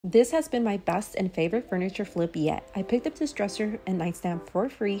This has been my best and favorite furniture flip yet. I picked up this dresser and nightstand for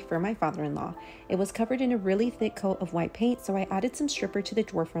free for my father-in-law. It was covered in a really thick coat of white paint, so I added some stripper to the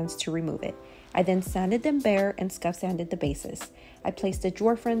drawer fronts to remove it. I then sanded them bare and scuff sanded the bases. I placed the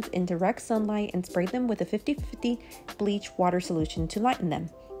drawer fronts in direct sunlight and sprayed them with a 50-50 bleach water solution to lighten them.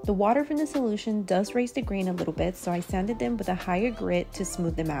 The water from the solution does raise the grain a little bit, so I sanded them with a higher grit to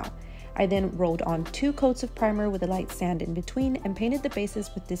smooth them out. I then rolled on 2 coats of primer with a light sand in between and painted the bases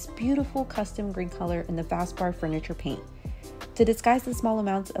with this beautiful custom green color in the Valspar furniture paint. To disguise the small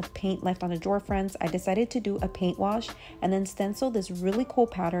amounts of paint left on the drawer fronts, I decided to do a paint wash and then stencil this really cool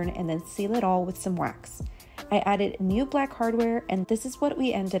pattern and then seal it all with some wax. I added new black hardware, and this is what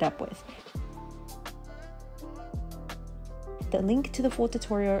we ended up with. The link to the full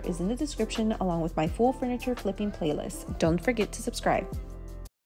tutorial is in the description along with my full furniture flipping playlist. Don't forget to subscribe.